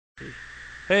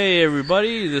Hey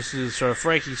everybody, this is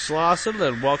Frankie Slauson,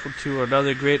 and welcome to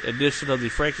another great edition of the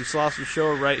Frankie Slauson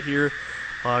Show right here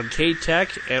on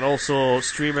K-Tech, and also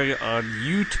streaming on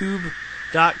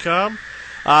YouTube.com.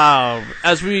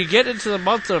 As we get into the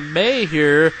month of May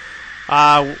here,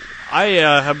 I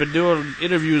have been doing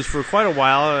interviews for quite a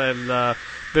while, and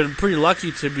been pretty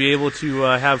lucky to be able to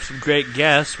have some great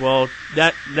guests. Well,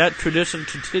 that tradition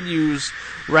continues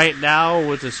right now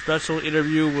with a special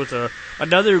interview with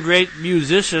another great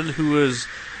musician who is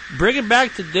bringing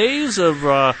back the days of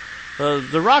the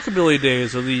Rockabilly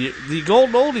days, or the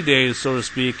golden oldie days, so to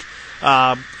speak.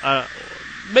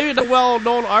 Maybe not a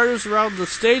well-known artist around the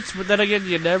States, but then again,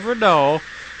 you never know.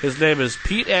 His name is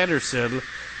Pete Anderson,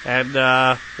 and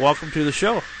welcome to the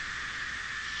show.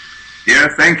 Yeah,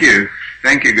 thank you.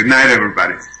 Thank you. Good night,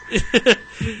 everybody.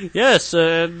 Yes,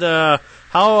 and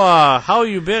how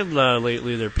you been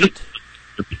lately there, Pete?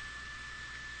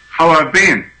 How I've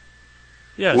been?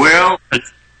 Yes. Well,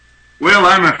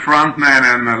 I'm a frontman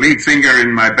and a lead singer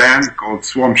in my band called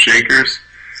Swamp Shakers.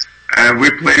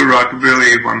 We play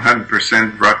rockabilly,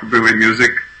 100% rockabilly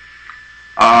music.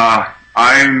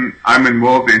 I'm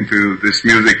involved into this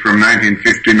music from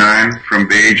 1959, from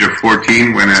the age of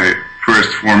 14 when I first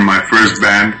formed my first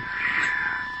band.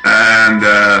 And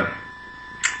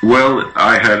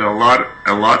I had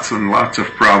lots and lots of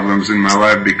problems in my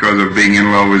life because of being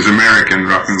in love with American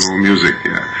rock and roll music,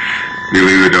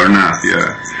 believe it or not,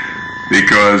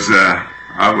 because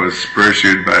I was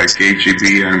pursued by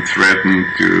KGB and threatened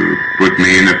to put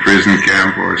me in a prison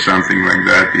camp or something like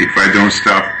that if I don't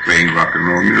stop playing rock and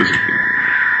roll music.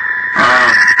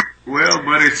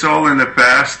 But it's all in the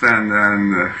past, and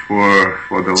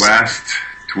for the last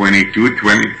 22,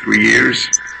 23 years,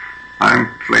 I'm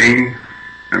playing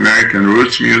American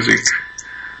roots music,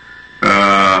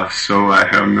 so I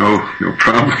have no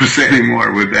problems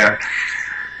anymore with that.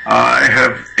 I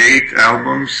have 8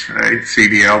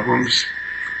 CD albums,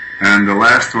 and the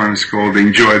last one is called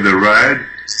Enjoy the Ride.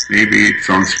 Maybe it's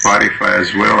on Spotify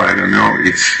as well, I don't know.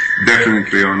 It's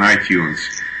definitely on iTunes.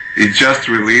 It just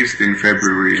released in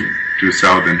February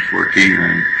 2014,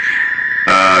 and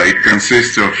it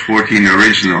consists of 14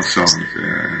 original songs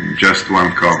and just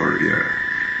one cover,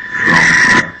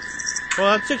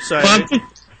 Well, that's exciting.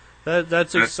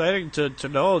 That's exciting to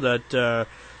know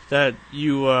that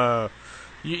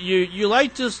you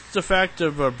like just the fact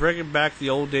of bringing back the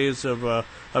old days of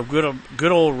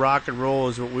good old rock and roll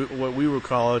is what we would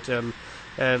call it, and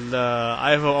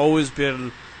I've always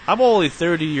been. I'm only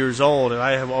 30 years old, and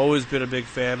I have always been a big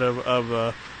fan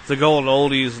of the golden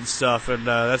oldies and stuff, and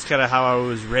that's kind of how I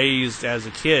was raised as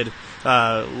a kid,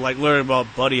 like learning about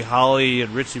Buddy Holly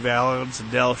and Richie Valens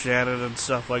and Del Shannon and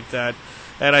stuff like that.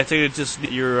 And I think it's just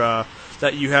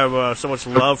that you have so much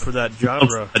love for that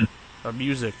genre of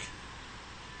music.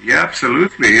 Yeah,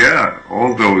 absolutely, yeah.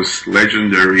 All those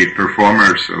legendary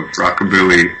performers of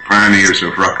rockabilly, pioneers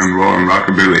of rock and roll and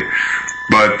rockabilly.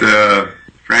 But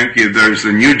Frankie, there's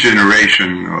a new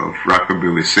generation of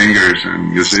rockabilly singers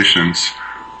and musicians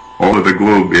all over the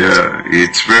globe. Yeah,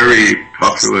 it's very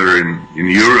popular in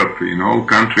Europe, in all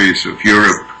countries of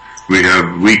Europe. We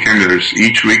have weekenders.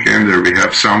 Each weekender we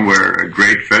have somewhere a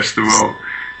great festival,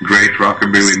 great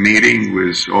rockabilly meeting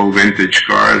with all vintage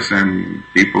cars and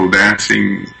people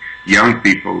dancing, young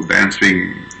people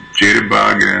dancing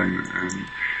jitterbug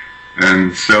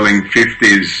and selling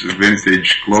 50s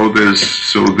vintage clothes.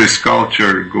 So this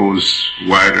culture goes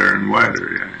wider and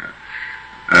wider.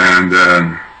 And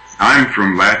I'm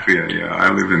from Latvia.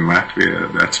 I live in Latvia.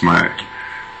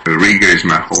 Riga is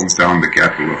my hometown, the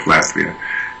capital of Latvia.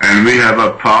 And we have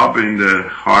a pub in the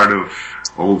heart of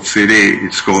Old City.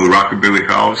 It's called Rockabilly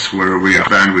House, where we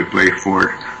play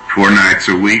four nights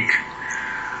a week.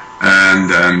 And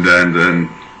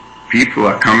people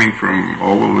are coming from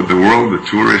all over the world, the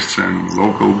tourists and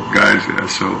local guys. Yeah.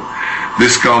 So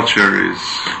this culture is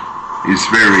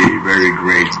very, very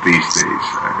great these days,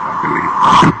 I believe.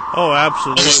 Oh,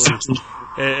 absolutely.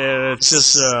 And it's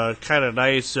just kind of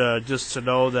nice just to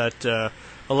know that a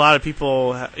lot of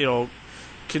people,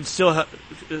 can still,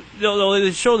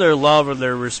 they show their love and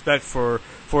their respect for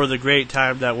the great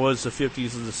time that was the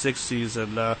 50s and the 60s,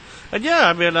 and yeah,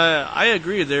 I mean, I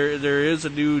agree. There is a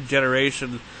new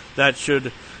generation that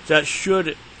should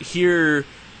hear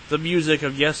the music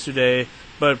of yesterday,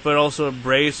 but also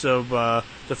embrace of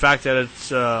the fact that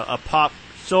it's a pop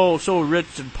so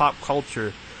rich in pop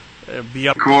culture.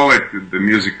 Call it the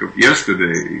music of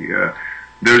yesterday.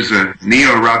 There's a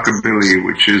neo-rockabilly,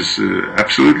 which is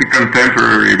absolutely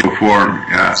contemporary form.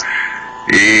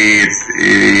 It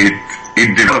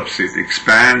it develops, it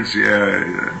expands,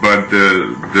 yeah, but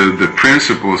the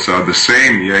principles are the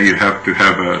same. Yeah, you have to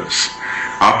have a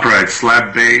upright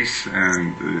slap bass,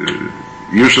 and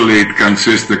usually it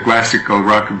consists, the classical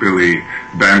rockabilly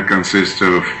band consists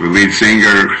of lead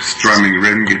singer strumming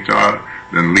rhythm guitar,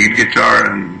 then lead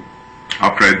guitar and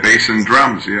upright bass and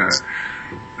drums, yeah.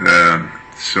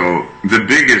 So the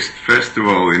biggest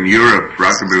festival in Europe,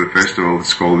 Rockabilly Festival,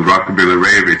 is called Rockabilly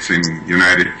Rave. It's in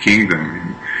United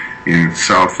Kingdom, in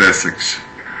South Essex.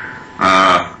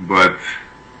 But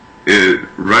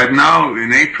right now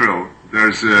in April,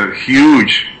 there's a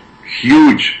huge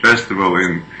festival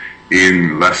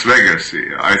in Las Vegas.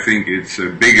 I think it's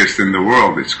the biggest in the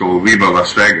world. It's called Viva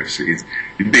Las Vegas. It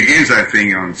begins, I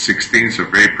think, on 16th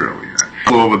of April. Yeah.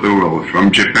 All over the world,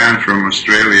 from Japan, from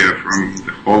Australia, from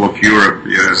the whole of Europe,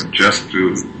 yeah, just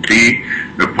to be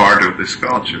a part of this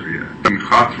culture. Yeah. And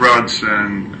hot rods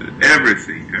and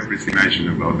everything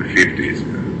imaginable about the 50s.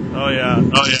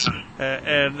 Yeah. Oh yeah.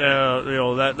 And you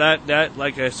know, that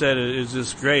like I said is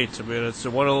just great. I mean, it's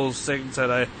one of those things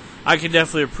that I can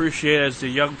definitely appreciate as a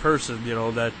young person. You know,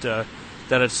 that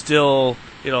it's still,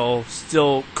 you know,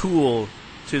 still cool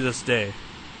to this day.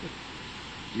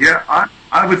 Yeah,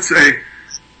 I would say,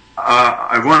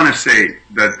 I want to say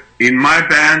that in my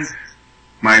band,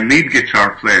 my lead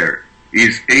guitar player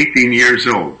is 18 years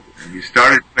old. He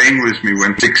started playing with me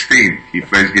when 16. He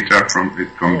plays guitar from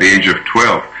the age of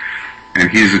 12. And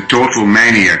he's a total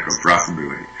maniac of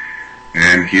rockabilly.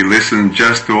 And he listened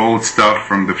just to old stuff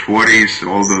from the 40s,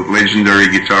 all the legendary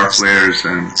guitar players,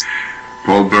 and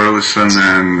Paul Burleson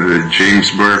and James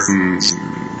Burton,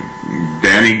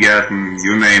 Danny Gatton,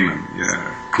 you name him, yeah.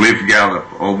 Cliff Gallup,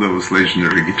 all those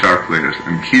legendary guitar players.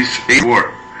 And he's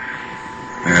 84.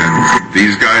 And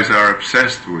these guys are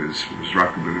obsessed with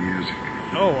rockabilly music.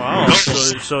 Oh, wow.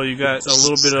 So you got a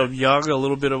little bit of young, a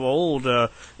little bit of old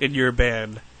in your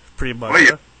band, pretty much.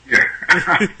 Oh, yeah.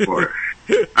 Huh?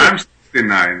 Yeah. I'm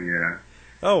 69, yeah.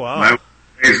 Oh, wow.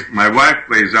 My wife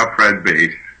plays upright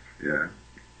bass, yeah.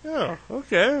 Oh,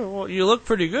 okay. Well, you look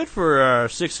pretty good for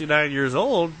 69 years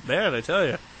old, man, I tell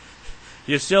you.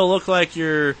 You still look like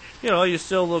you're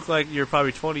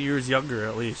probably 20 years younger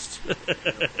at least.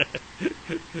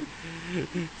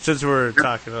 Since we're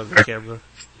talking on the camera.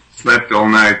 Slept all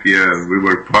night, yeah. We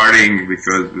were partying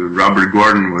because Robert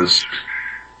Gordon was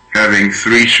having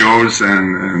 3 shows,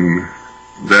 and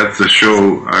that's a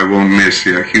show I won't miss.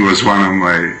 Yeah, he was one of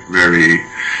my very,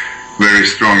 very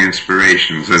strong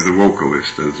inspirations as a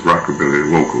vocalist, as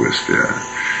rockabilly vocalist, yeah.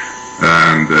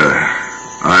 And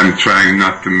I'm trying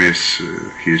not to miss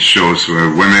his shows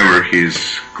whenever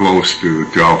he's close to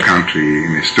our country,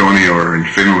 in Estonia or in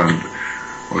Finland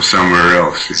or somewhere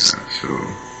else. Yeah. So,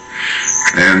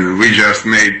 and we just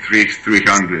made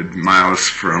 300 miles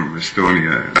from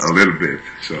Estonia, a little bit.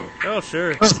 So. Oh,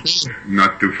 sure.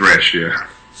 Not too fresh, yeah.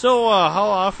 So, how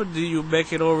often do you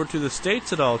make it over to the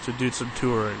States at all to do some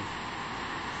touring?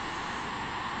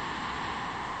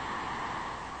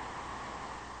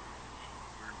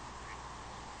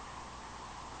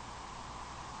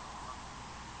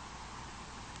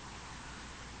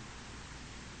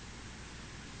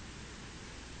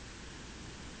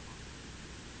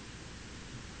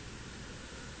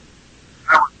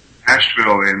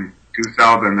 Nashville in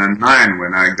 2009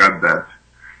 when I got that.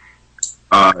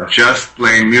 Just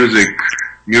Playing Music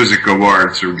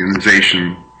Awards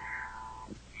organization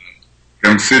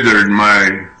considered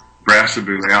my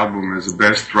Brassabilly album as the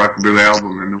best rockabilly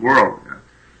album in the world.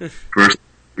 Yeah. First,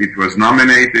 it was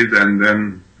nominated, and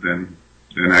then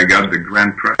I got the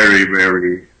grand prize.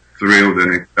 Very thrilled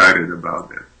and excited about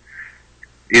it.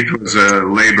 It was a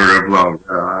labor of love.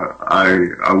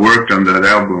 I worked on that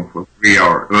album for 3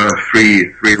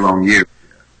 long years,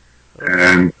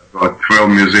 and about 12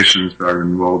 musicians are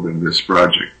involved in this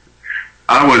project.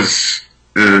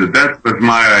 That was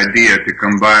my idea, to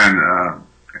combine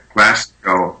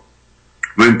classical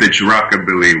vintage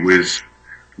rockabilly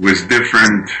with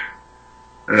different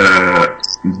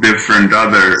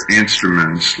other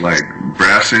instruments, like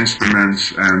brass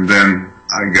instruments, and then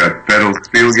I got pedal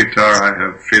steel guitar, I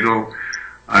have fiddle,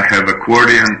 I have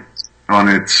accordion on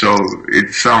it, so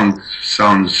it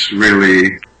sounds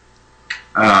really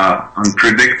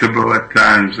unpredictable at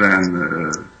times,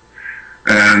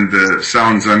 and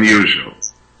sounds unusual.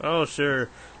 Oh, sure.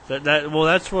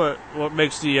 That's what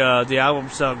makes the album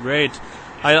sound great.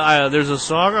 There's a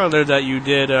song on there that you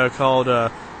did called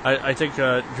I think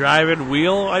Drive and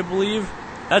Wheel, I believe.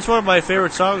 That's one of my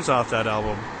favorite songs off that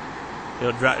album. You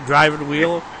know, Drive and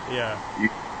Wheel. Yeah.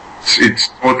 It's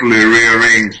totally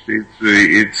rearranged.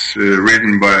 It's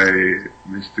written by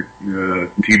Mr.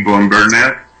 T-Bone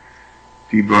Burnett.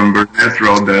 T-Bone Burnett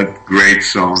wrote that great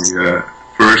song.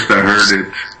 First I heard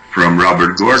it from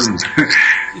Robert Gordon.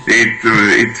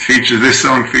 It features, this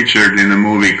song featured in a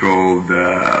movie called,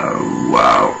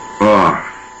 wow. Oh,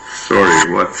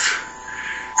 sorry, what's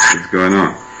going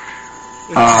on?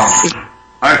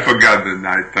 I forgot the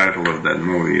title of that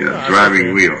movie,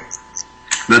 Driving Wheel.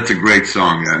 That's a great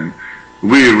song, and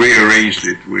we rearranged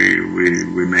it.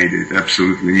 We made it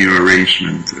absolutely new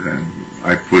arrangement, and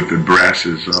I put the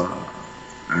brasses,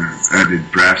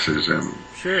 added brasses, and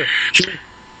sure.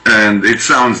 And it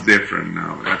sounds different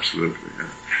now, absolutely.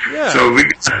 Yeah. So we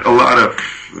got a lot of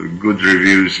good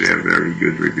reviews, very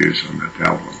good reviews on that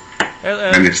album,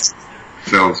 and it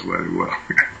sells very well.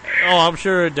 Oh, I'm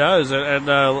sure it does. And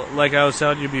like I was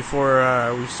telling you before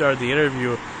we started the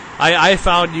interview, I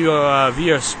found you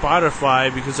via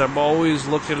Spotify because I'm always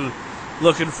looking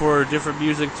for different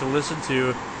music to listen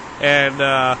to. And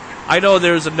I know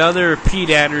there's another Pete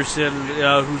Anderson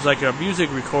who's like a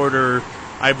music recorder,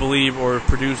 I believe, or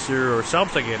producer or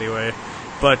something anyway.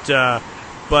 But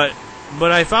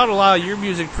I found a lot of your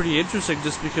music pretty interesting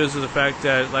just because of the fact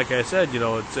that, like I said,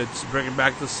 it's bringing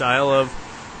back the style of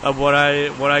what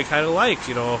I kind of like,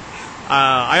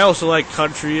 I also like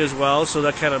country as well, so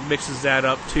that kind of mixes that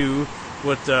up too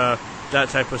with that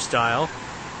type of style.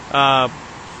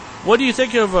 What do you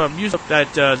think of music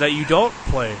that you don't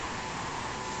play?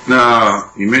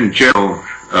 You mean general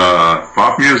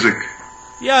pop music?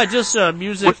 Yeah, just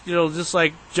music, just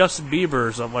like Justin Bieber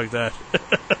or something like that.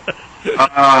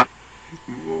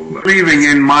 Living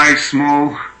in my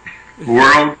small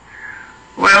world.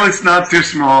 Well, it's not too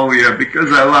small,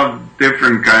 because I love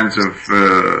different kinds of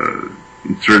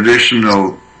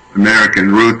traditional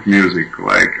American root music.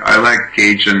 Like, I like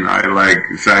Cajun, I like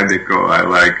Zydeco, I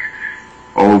like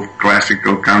old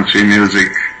classical country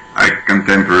music, I like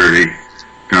contemporary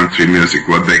country music,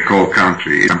 what they call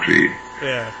country.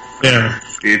 Yeah.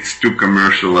 It's too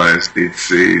commercialized.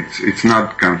 It's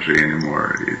not country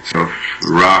anymore. It's of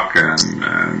rock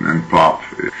and pop.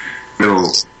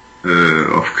 Middle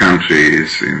of country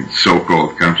is in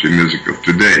so-called country music of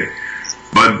today,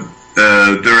 but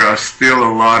there are still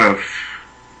a lot of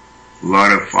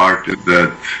artists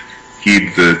that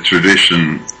keep the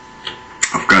tradition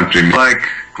of country music. I like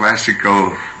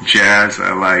classical jazz.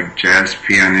 I like jazz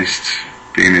pianists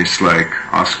like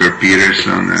Oscar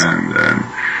Peterson and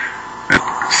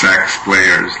sax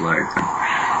players like them.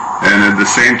 And at the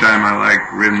same time, I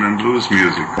like rhythm and blues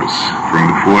music from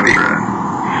the 40s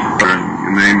and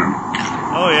you name them.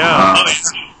 Oh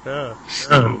yeah.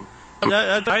 So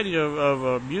that idea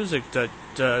of music that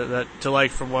to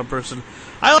like from one person.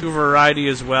 I like variety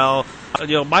as well.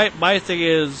 My thing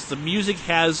is the music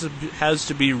has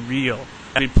to be real,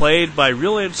 be played by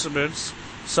real instruments,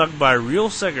 sung by real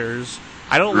singers.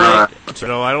 I don't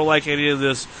like any of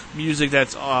this music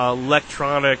that's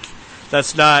electronic,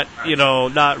 that's not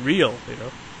not real.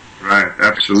 Right,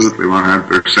 absolutely,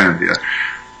 100%, yeah.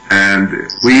 And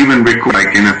we even record,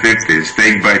 like in the 50s,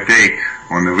 take by take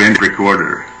on the wind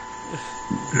recorder.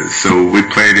 So we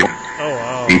played it,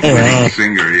 including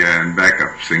singer, and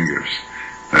backup singers.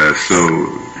 So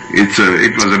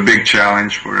it was a big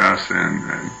challenge for us,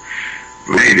 and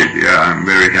we made it. Yeah, I'm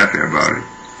very happy about it.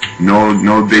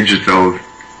 No digital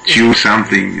tune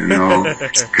something,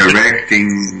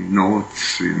 correcting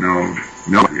notes, no,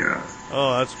 yeah.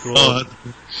 Oh, that's cool.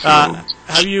 So,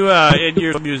 have you, in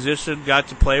your musician, got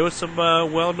to play with some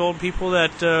well-known people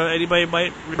that anybody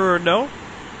might remember or know?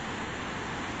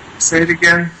 Say it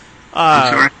again.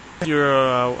 I'm sorry. You're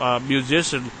a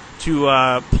musician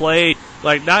to play,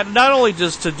 like not only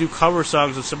just to do cover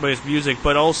songs of somebody's music,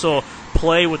 but also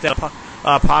play with that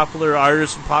popular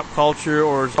artists in pop culture,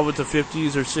 or with the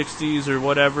 50s or 60s or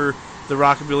whatever, the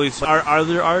rockabilly. Are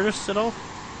there artists at all?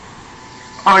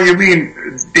 Oh, you mean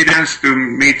it has to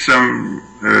meet some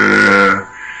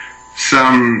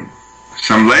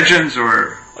legends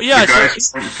or the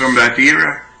guys from that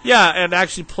era? Yeah, and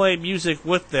actually play music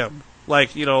with them,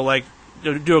 like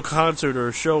do a concert or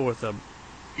a show with them.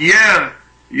 Yeah,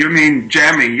 you mean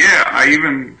jamming? Yeah, I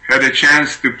even had a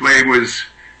chance to play with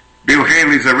Bill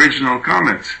Haley's original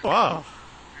Comets. Wow.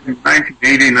 In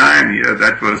 1989,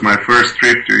 that was my first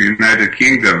trip to United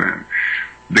Kingdom, and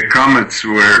the Comets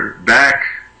were back.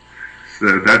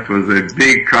 So that was a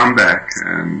big comeback,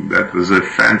 and that was a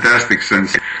fantastic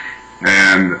sensation.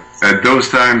 And at those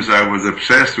times, I was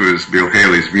obsessed with Bill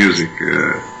Haley's music.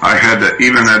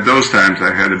 Even at those times,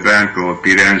 I had a band called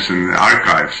Pete Anderson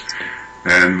Archives,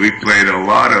 and we played a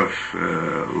lot of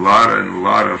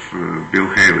Bill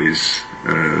Haley's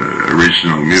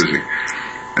original music.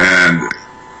 And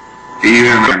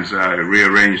even times I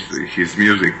rearranged his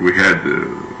music, we had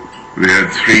we had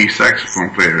 3 saxophone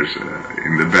players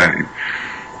in the band.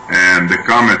 And the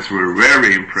Comets were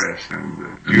very impressed. And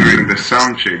during the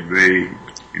sound check, they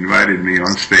invited me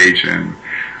on stage and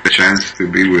the chance to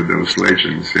be with those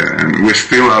legends. Yeah. And we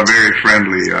still are very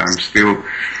friendly. I'm still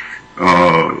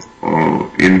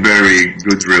in very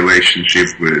good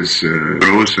relationship with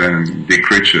Rose and Dick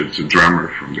Richards, the drummer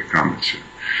from the Comets.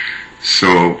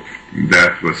 So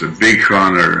that was a big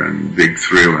honor and big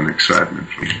thrill and excitement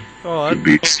for me to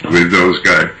be with those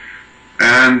guys.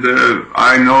 And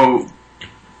I know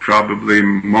probably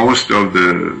most of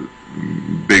the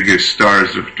biggest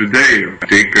stars of today,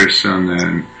 Dickerson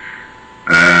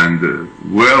and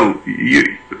well,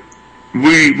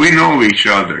 we know each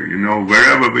other, you know,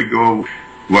 wherever we go,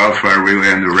 Wildfire Relay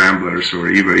and the Ramblers or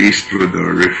even Eastwood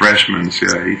or Refreshments.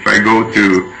 Yeah, if I go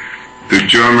to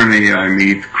Germany, I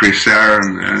meet Chris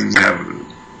Aaron and have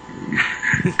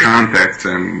contacts,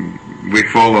 and we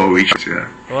follow each other.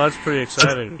 Yeah. Well, that's pretty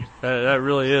exciting. That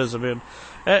really is. I mean,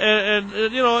 and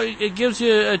you know, it gives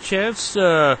you a chance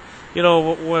to, you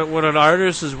know, when an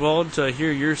artist is willing to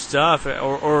hear your stuff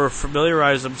or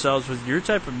familiarize themselves with your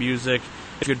type of music,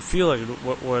 it's a good feeling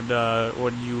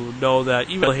when you know that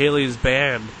even Haley's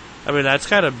band, I mean, that's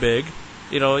kind of big,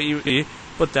 you know,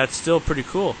 but that's still pretty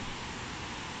cool.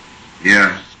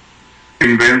 Yeah.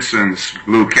 Jim Vincent's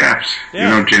Blue Caps, yeah. You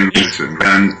know Jim Vincent.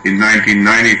 And in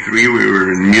 1993 we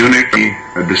were in Munich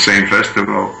at the same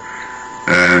festival,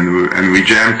 and we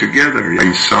jammed together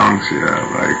in songs, yeah,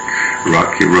 like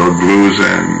Rocky Road Blues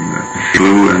and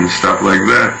Blue and stuff like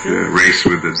that, Race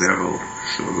with the Devil.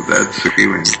 So that's a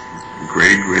feeling,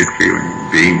 great feeling,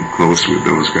 being close with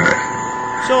those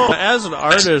guys. So as an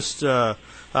artist,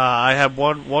 I have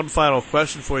one final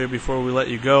question for you before we let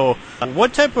you go.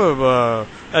 What type of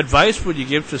advice would you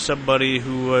give to somebody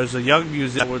who is a young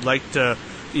musician that would like to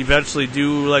eventually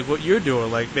do like what you're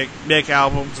doing, like make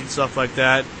albums and stuff like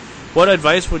that? What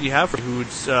advice would you have for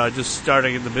who's just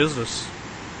starting in the business?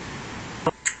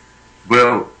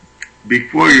 Well,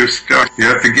 before you start, you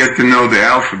have to get to know the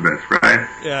alphabet, right?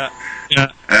 Yeah.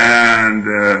 And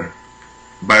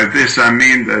by this I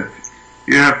mean that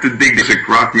you have to dig music.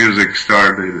 Rock music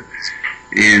started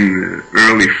in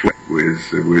early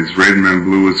with rhythm and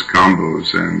blues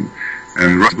combos and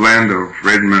blend of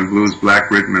rhythm and blues,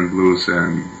 black rhythm and blues,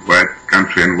 and white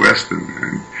country and western.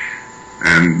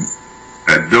 And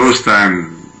at those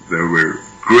times there were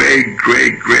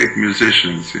great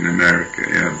musicians in America.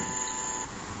 Yeah.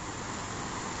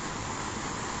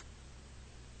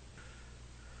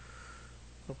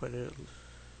 Hope I did.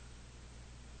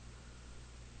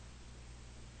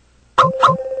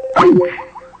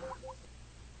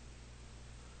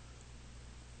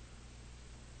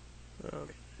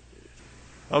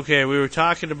 Okay, we were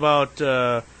talking about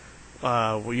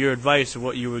your advice and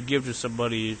what you would give to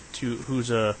somebody who's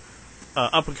a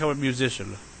up and coming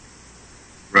musician.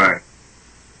 Right.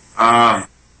 I'm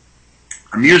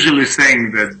usually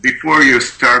saying that before you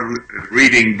start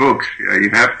reading books, you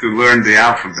have to learn the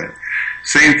alphabet.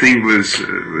 Same thing with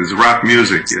rock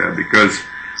music, yeah, because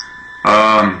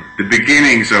the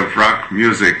beginnings of rock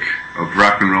music, of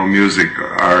rock and roll music,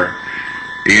 are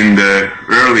in the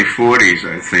early 40s,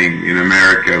 I think, in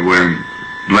America, when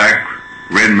black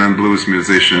rhythm and blues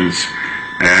musicians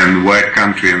and white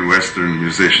country and western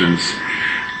musicians,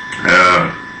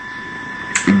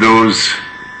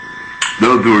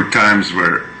 those were times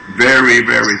where very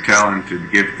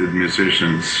talented, gifted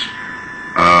musicians.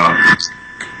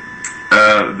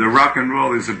 The rock and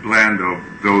roll is a blend of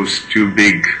those two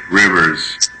big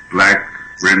rivers, black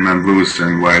rhythm and blues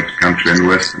and white country and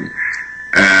western.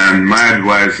 And my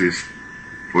advice is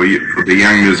for the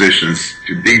young musicians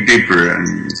to dig deeper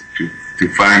and to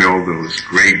find all those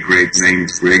great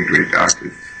names, great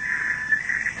artists,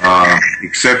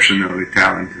 exceptionally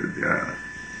talented.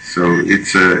 So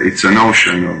it's an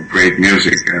ocean of great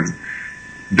music, and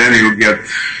then you'll get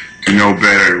to know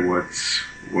better what's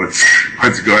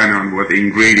going on, what the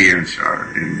ingredients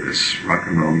are in this rock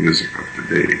and roll music of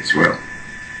today as well.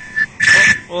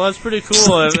 Well, that's pretty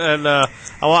cool, and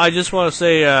I just want to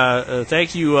say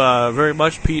thank you very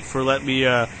much, Pete, for letting me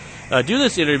do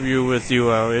this interview with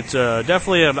you. It's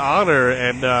definitely an honor,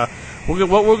 and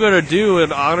what we're going to do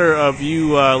in honor of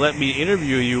you letting me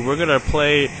interview you, we're going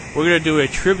to do a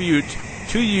tribute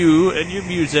to you and your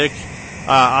music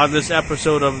on this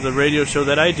episode of the radio show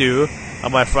that I do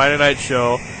on my Friday night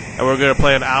show, and we're going to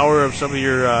play an hour of some of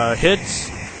your hits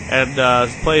and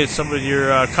play some of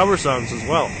your cover songs as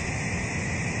well.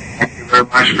 Thank you very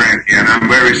much, Frankie, and I'm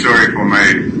very sorry for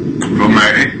my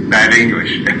bad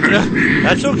English. Yeah,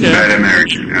 that's okay. Bad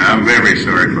American. I'm very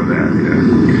sorry for that.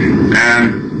 Yeah.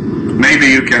 And maybe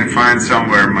you can find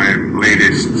somewhere my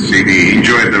latest CD,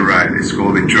 Enjoy the Ride. It's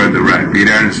called Enjoy the Ride. Pete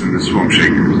Anderson and the Swamp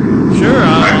Shakers. Sure.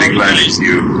 I'd be glad if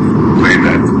you play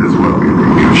that as well in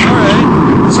your show. All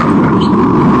right. Sometimes.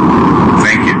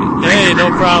 Thank you. Hey, no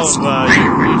problem.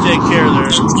 You take care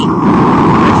there. Thank you.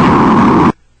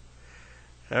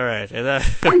 All right. And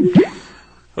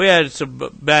we had some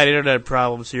bad internet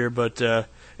problems here, but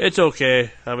it's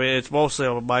okay. I mean, it's mostly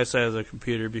on my side of the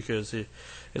computer because it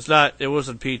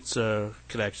wasn't Pete's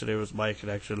connection, it was my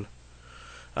connection.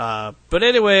 But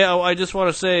anyway, I just want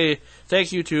to say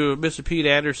thank you to Mr. Pete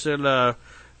Anderson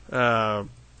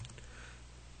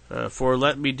for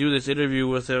letting me do this interview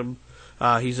with him.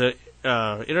 He's a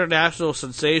international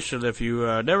sensation. If you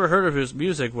never heard of his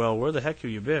music, well, where the heck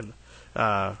have you been?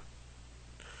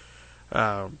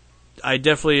 I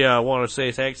definitely want to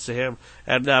say thanks to him,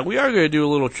 and we are going to do a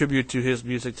little tribute to his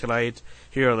music tonight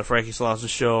here on the Frankie Slauson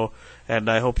Show, and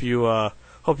I hope you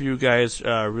guys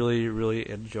really, really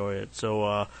enjoy it.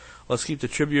 So let's keep the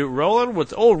tribute rolling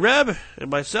with old Reb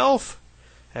and myself,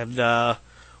 and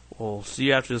we'll see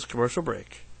you after this commercial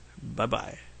break.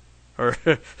 Bye-bye. Or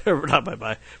not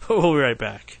bye-bye, but we'll be right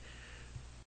back.